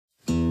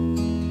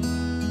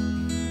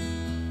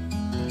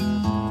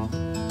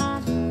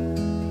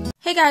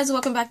Hey guys,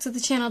 welcome back to the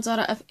channel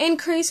Daughter of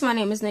Increase. My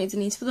name is Nate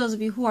Denise. For those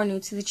of you who are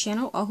new to the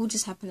channel or who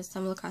just happen to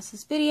stumble across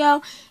this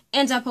video,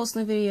 and I post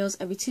new videos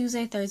every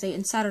Tuesday, Thursday,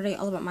 and Saturday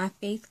all about my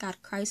faith, God,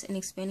 Christ, and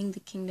expanding the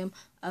kingdom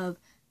of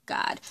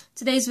God.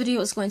 Today's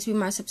video is going to be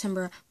my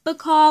September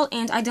book haul,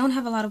 and I don't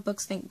have a lot of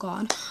books, thank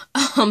God,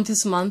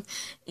 this month.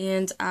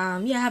 And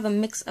yeah, I have a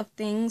mix of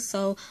things,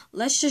 so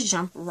let's just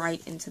jump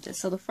right into this.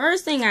 So the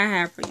first thing I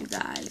have for you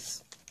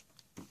guys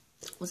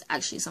was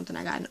actually something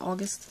I got in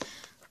August,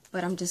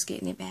 but I'm just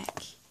getting it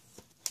back.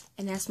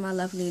 And that's my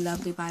lovely,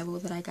 lovely Bible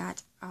that I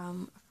got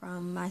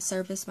from my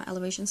service, my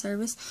elevation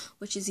service,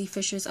 which is the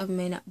Fishers of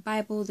Men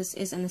Bible. This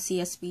is in the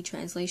CSB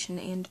translation,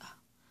 and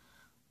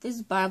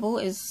this Bible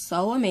is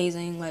so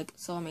amazing, like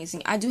so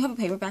amazing. I do have a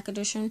paperback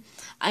edition.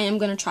 I am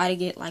going to try to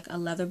get like a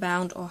leather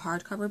bound or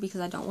hardcover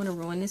because I don't want to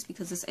ruin this,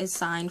 because this is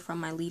signed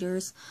from my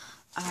leaders.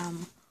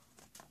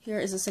 Here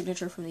is a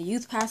signature from the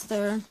youth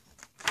pastor,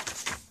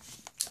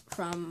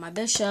 from my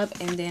bishop,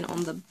 and then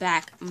on the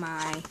back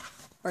my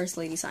first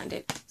lady signed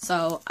it.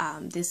 So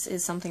this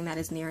is something that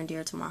is near and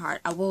dear to my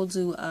heart. I will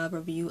do a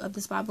review of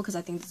this Bible because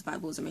I think this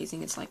Bible is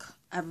amazing. It's like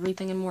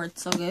everything and more.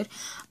 It's so good.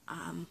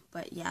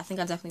 But yeah, I think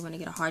I definitely want to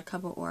get a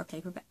hardcover or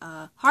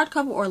a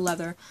hardcover or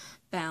leather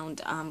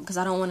bound, because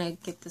I don't want to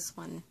get this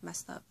one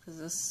messed up, because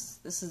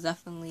this is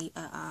definitely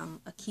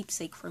a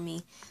keepsake for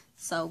me.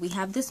 So we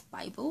have this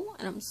Bible,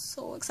 and I'm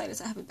so excited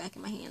to have it back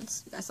in my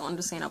hands. You guys don't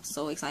understand. I'm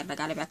so excited. I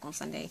got it back on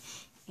Sunday.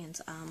 And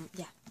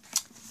yeah,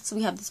 so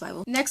we have this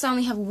Bible. Next, I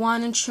only have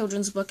one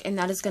children's book, and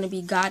that is going to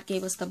be God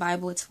Gave Us the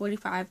Bible. It's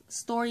 45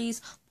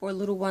 Stories for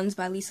Little Ones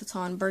by Lisa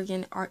Tawn,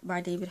 Bergen, art by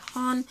David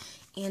Hahn.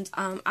 And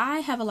I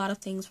have a lot of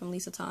things from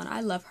Lisa Tawn.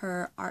 I love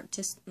her art,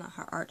 just not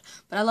her art,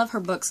 but I love her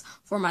books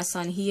for my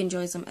son. He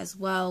enjoys them as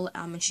well,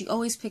 and she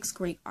always picks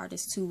great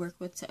artists to work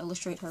with to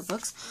illustrate her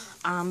books.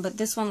 But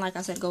this one, like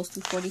I said, goes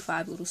through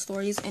 45 little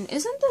stories. And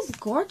isn't this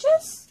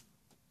gorgeous?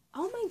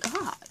 Oh my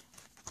God.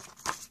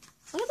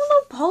 Look at the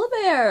little polar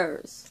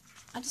bears.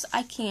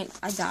 I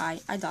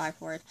die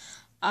for it.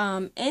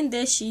 In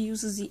this, she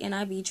uses the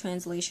NIV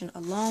translation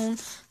alone,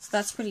 so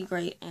that's pretty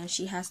great. And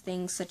she has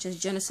things such as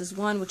Genesis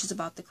 1, which is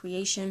about the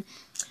creation,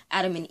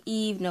 Adam and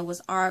Eve,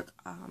 Noah's Ark,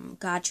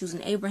 God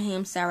choosing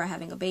Abraham, Sarah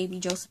having a baby,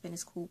 Joseph and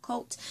his cool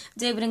coat,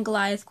 David and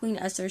Goliath, Queen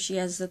Esther, she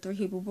has the 3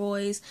 Hebrew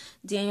boys,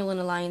 Daniel in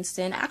the lion's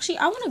den. Actually,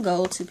 I want to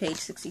go to page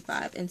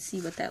 65 and see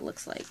what that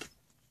looks like.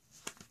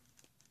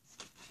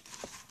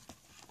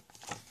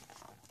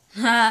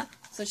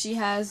 So she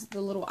has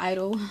the little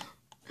idol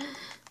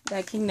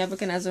that King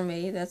Nebuchadnezzar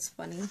made. That's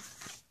funny.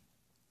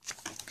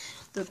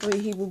 The 3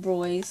 Hebrew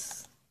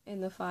boys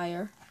in the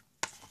fire.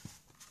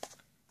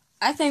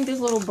 I think this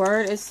little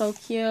bird is so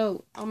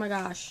cute. Oh my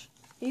gosh.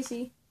 You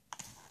see?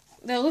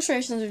 The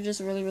illustrations are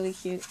just really, really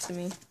cute to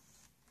me.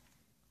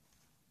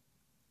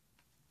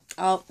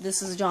 Oh,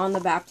 this is John the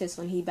Baptist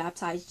when he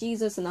baptized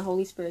Jesus and the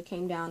Holy Spirit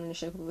came down in the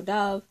shape of a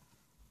dove.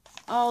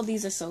 Oh,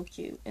 these are so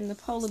cute. And the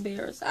polar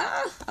bears.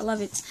 I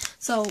love it.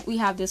 So we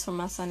have this for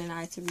my son and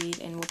I to read,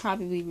 and we'll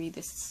probably read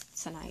this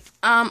tonight.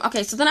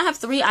 Okay, so then I have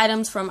 3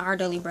 items from Our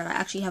Daily Bread. I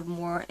actually have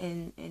more,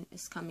 and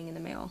it's coming in the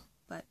mail.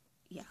 But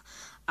yeah.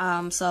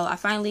 So I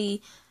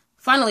finally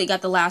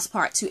got the last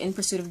part to In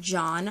Pursuit of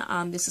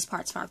John. This is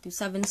parts 5 through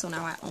 7, so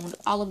now I own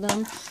all of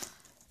them.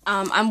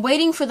 I'm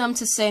waiting for them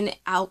to send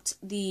out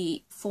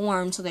the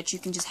form so that you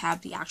can just have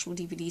the actual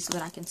DVD so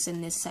that I can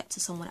send this set to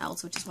someone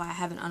else, which is why I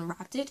haven't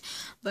unwrapped it.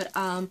 But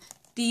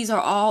these are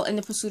all In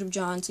the Pursuit of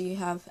John, so you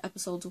have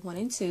episodes 1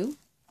 and 2,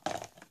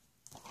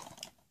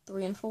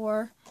 3 and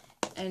 4,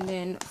 and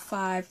then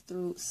 5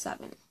 through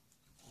 7.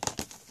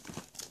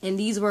 And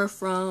these were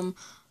from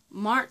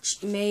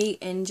March, May,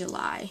 and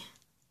July.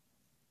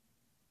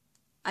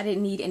 I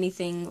didn't need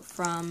anything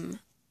from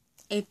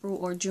April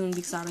or June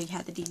because I already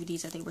had the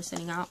DVDs that they were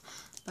sending out.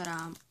 But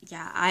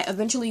yeah, I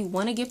eventually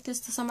want to give this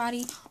to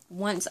somebody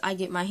once I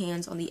get my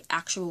hands on the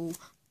actual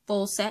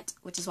full set,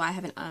 which is why I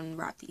haven't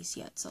unwrapped these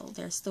yet. So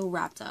they're still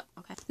wrapped up.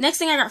 Okay. Next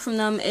thing I got from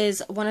them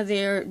is one of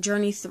their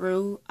journey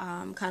through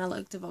kind of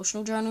like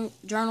devotional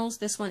journals.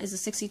 This one is a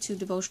 62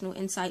 devotional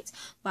insights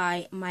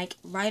by Mike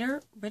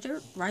Ritter.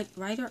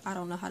 I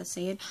don't know how to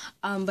say it.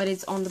 But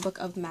it's on the book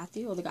of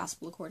Matthew, or the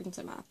Gospel according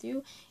to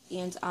Matthew,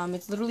 and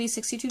it's literally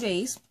 62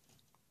 days.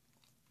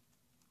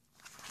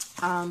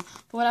 But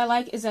what I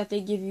like is that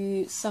they give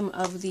you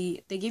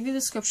they give you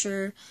the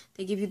scripture,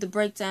 they give you the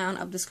breakdown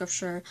of the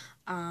scripture,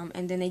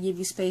 and then they give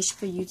you space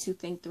for you to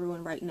think through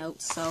and write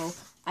notes. So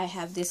I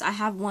have this. I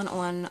have one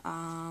on,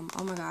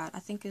 oh my God, I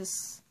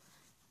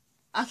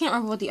can't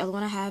remember what the other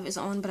one I have is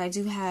on, but I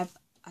do have,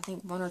 I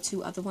think, 1 or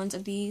 2 other ones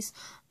of these,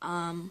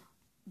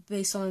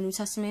 based on the New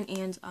Testament,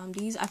 and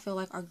these I feel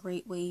like are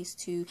great ways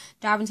to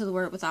dive into the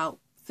Word without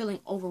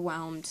feeling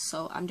overwhelmed.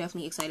 So I'm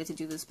definitely excited to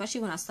do this,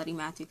 especially when I study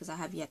Matthew, because I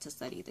have yet to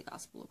study the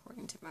Gospel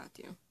according to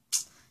Matthew.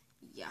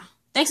 Yeah.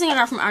 Next thing I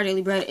got from Our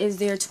Daily Bread is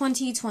their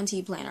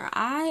 2020 planner.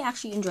 I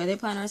actually enjoy their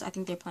planners. I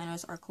think their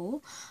planners are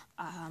cool.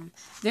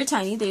 They're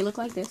tiny. They look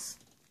like this.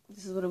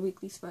 This is what a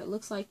weekly spread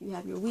looks like. You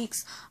have your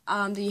weeks,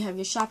 then you have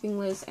your shopping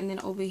list, and then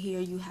over here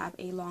you have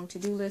a long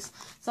to-do list.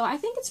 So I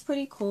think it's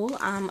pretty cool.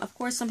 Of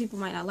course, some people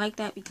might not like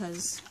that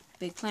because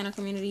big planner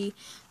community,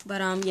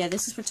 but yeah,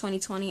 this is for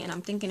 2020, and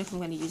I'm thinking if I'm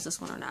going to use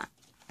this one or not.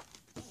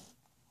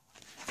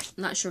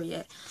 I'm not sure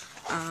yet.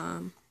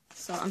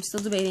 So I'm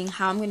still debating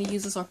how I'm going to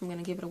use this or if I'm going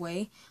to give it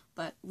away.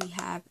 But we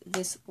have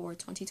this for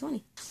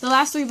 2020. The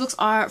last 3 books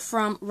are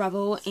from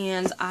Rebel,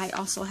 and I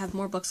also have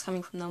more books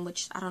coming from them,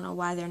 which I don't know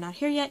why they're not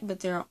here yet, but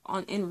they're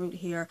en route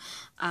here.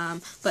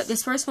 But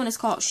this first one is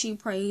called She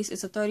Prays.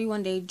 It's a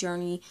 31-day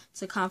journey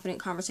to confident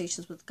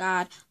conversations with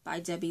God by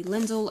Debbie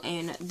Lindell,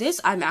 and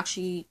this I'm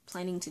actually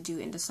planning to do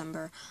in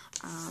December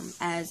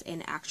as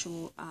an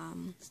actual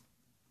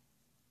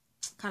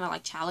kind of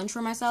like challenge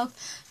for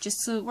myself,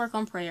 just to work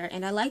on prayer.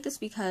 And I like this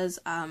because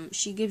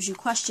she gives you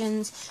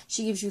questions,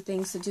 she gives you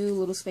things to do,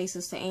 little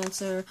spaces to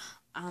answer.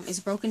 It's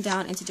broken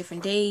down into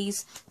different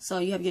days, so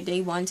you have your day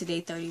 1 to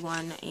day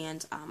 31,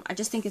 and I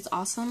just think it's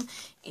awesome,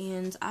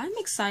 and I'm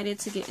excited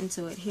to get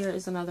into it. Here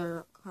is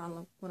another kind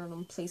of one of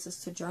them places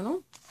to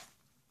journal.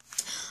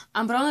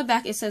 But on the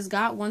back it says,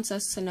 God wants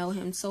us to know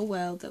him so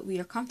well that we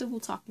are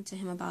comfortable talking to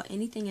him about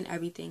anything and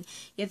everything,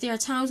 yet there are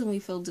times when we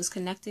feel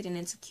disconnected and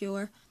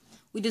insecure.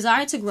 We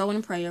desire to grow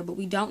in prayer, but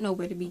we don't know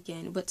where to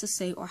begin, what to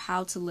say, or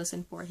how to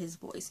listen for his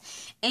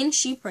voice. In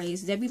She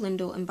Prays, Debbie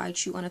Lindell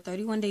invites you on a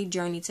 31-day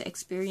journey to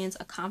experience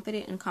a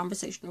confident and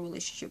conversational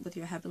relationship with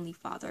your Heavenly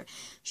Father.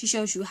 She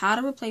shows you how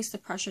to replace the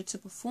pressure to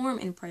perform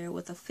in prayer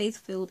with a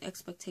faith-filled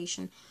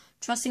expectation,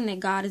 trusting that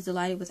God is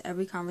delighted with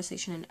every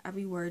conversation and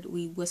every word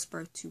we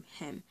whisper to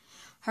him.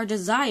 Her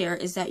desire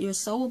is that your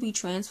soul will be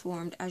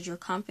transformed as your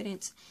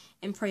confidence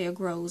in prayer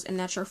grows, and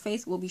that your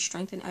faith will be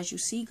strengthened as you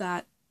see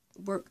God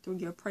work through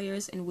your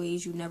prayers in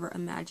ways you never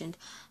imagined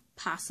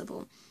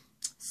possible.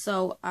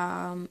 So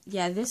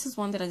yeah, this is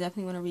one that I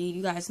definitely want to read.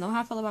 You guys know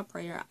how I feel about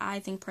prayer. I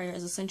think prayer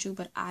is essential,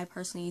 but I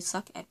personally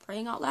suck at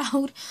praying out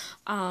loud.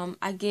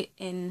 I get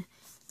in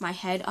my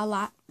head a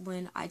lot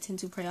when I tend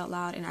to pray out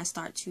loud, and I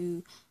start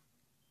to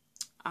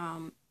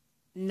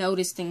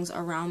notice things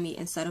around me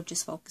instead of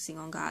just focusing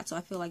on God. So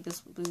I feel like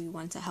this would be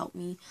one to help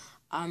me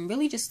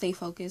really just stay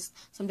focused.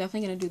 So I'm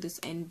definitely going to do this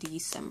in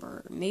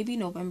December, maybe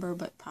November,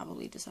 but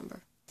probably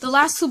December. The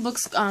last 2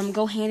 books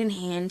go hand in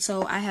hand.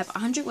 So I have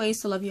 100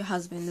 Ways to Love Your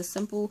Husband, The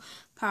Simple,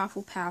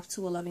 Powerful Path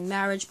to a Loving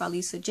Marriage by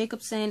Lisa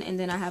Jacobson. And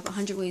then I have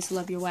 100 Ways to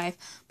Love Your Wife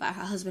by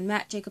her husband,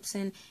 Matt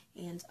Jacobson.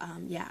 And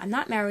yeah, I'm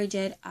not married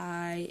yet.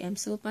 I am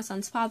still with my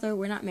son's father.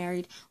 We're not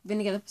married. We've been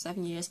together for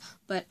 7 years.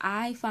 But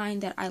I find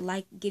that I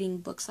like getting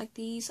books like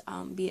these,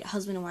 be it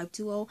husband and wife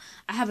duo.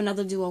 I have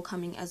another duo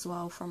coming as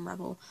well from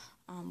Rebel,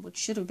 which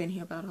should have been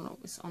here, but I don't know.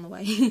 It's on the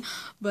way.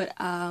 But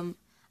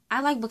I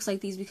like books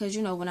like these because,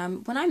 you know, when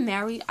I'm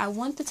married, I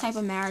want the type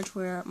of marriage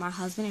where my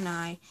husband and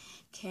I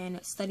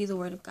can study the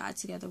Word of God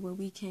together, where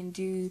we can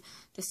do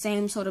the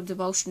same sort of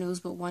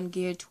devotionals, but one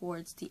geared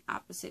towards the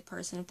opposite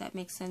person, if that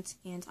makes sense.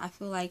 And I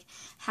feel like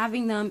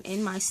having them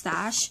in my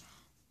stash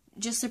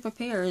just to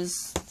prepare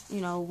is,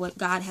 you know, what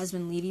God has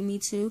been leading me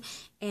to.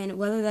 And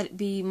whether that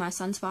be my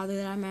son's father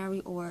that I marry,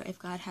 or if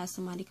God has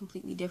somebody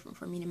completely different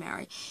for me to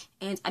marry.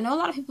 And I know a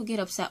lot of people get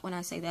upset when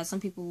I say that.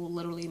 Some people will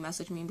literally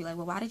message me and be like,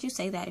 well, why did you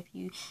say that if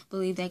you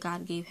believe that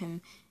God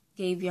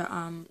gave your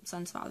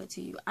son's father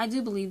to you? I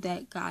do believe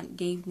that God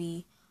gave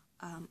me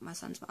my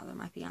son's father,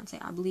 my fiance.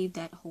 I believe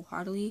that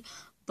wholeheartedly.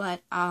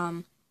 But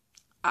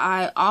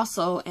I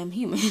also am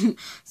human.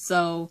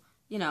 So,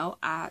 you know,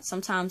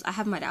 sometimes I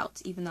have my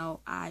doubts, even though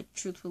I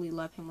truthfully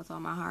love him with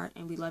all my heart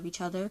and we love each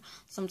other.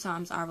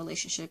 Sometimes our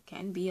relationship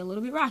can be a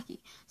little bit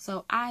rocky.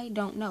 So I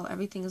don't know.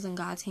 Everything is in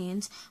God's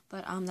hands,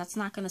 but that's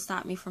not going to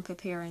stop me from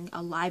preparing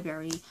a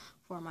library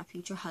for my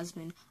future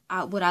husband.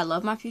 Would I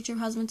love my future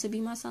husband to be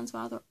my son's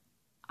father?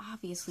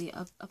 Obviously,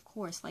 of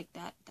course, like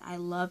that. I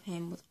love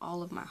him with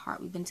all of my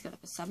heart. We've been together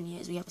for 7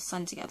 years. We have a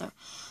son together.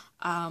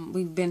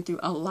 We've been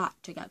through a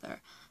lot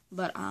together.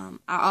 But I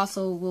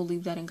also will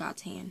leave that in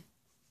God's hand.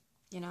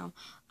 You know,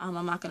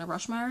 I'm not going to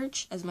rush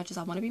marriage as much as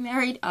I want to be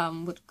married.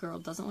 What girl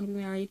doesn't want to be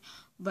married?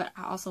 But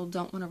I also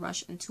don't want to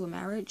rush into a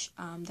marriage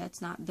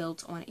that's not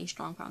built on a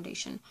strong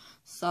foundation.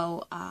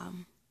 So,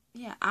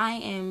 yeah, I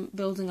am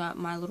building up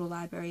my little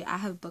library. I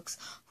have books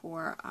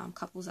for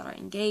couples that are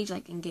engaged,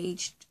 like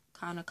engaged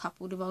kind of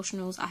couple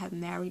devotionals. I have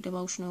married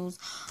devotionals,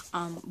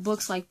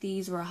 books like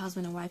these where a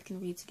husband and wife can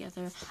read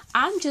together.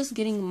 I'm just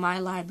getting my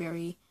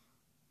library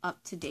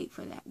up to date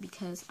for that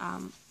because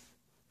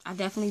I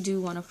definitely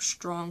do want a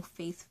strong,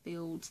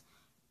 faith-filled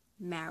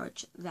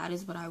marriage. That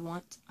is what I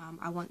want.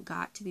 I want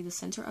God to be the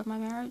center of my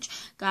marriage.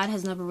 God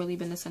has never really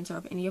been the center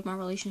of any of my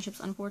relationships,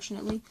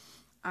 unfortunately.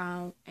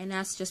 And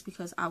that's just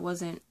because I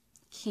wasn't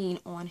keen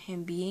on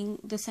him being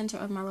the center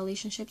of my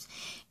relationships.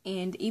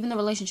 And even the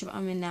relationship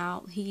I'm in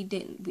now,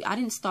 I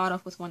didn't start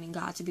off with wanting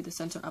God to be the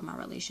center of my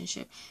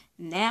relationship.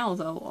 Now,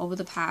 though, over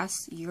the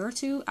past year or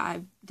two,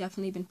 I've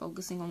definitely been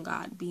focusing on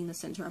God being the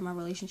center of my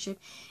relationship.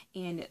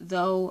 And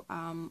though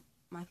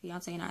my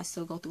fiance and I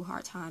still go through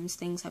hard times,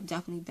 things have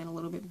definitely been a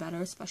little bit better,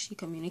 especially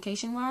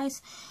communication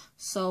wise.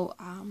 So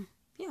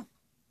yeah,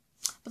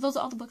 But those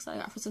are all the books that I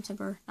got for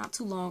September. Not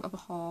too long of a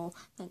haul,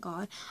 thank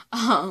God.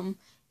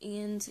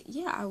 And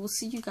yeah, I will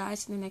see you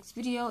guys in the next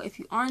video. If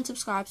you aren't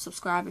subscribed,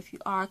 subscribe. If you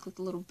are, click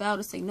the little bell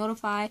to stay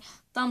notified.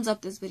 Thumbs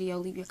up this video.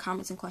 Leave your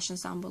comments and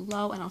questions down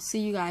below. And I'll see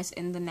you guys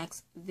in the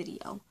next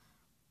video.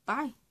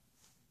 Bye.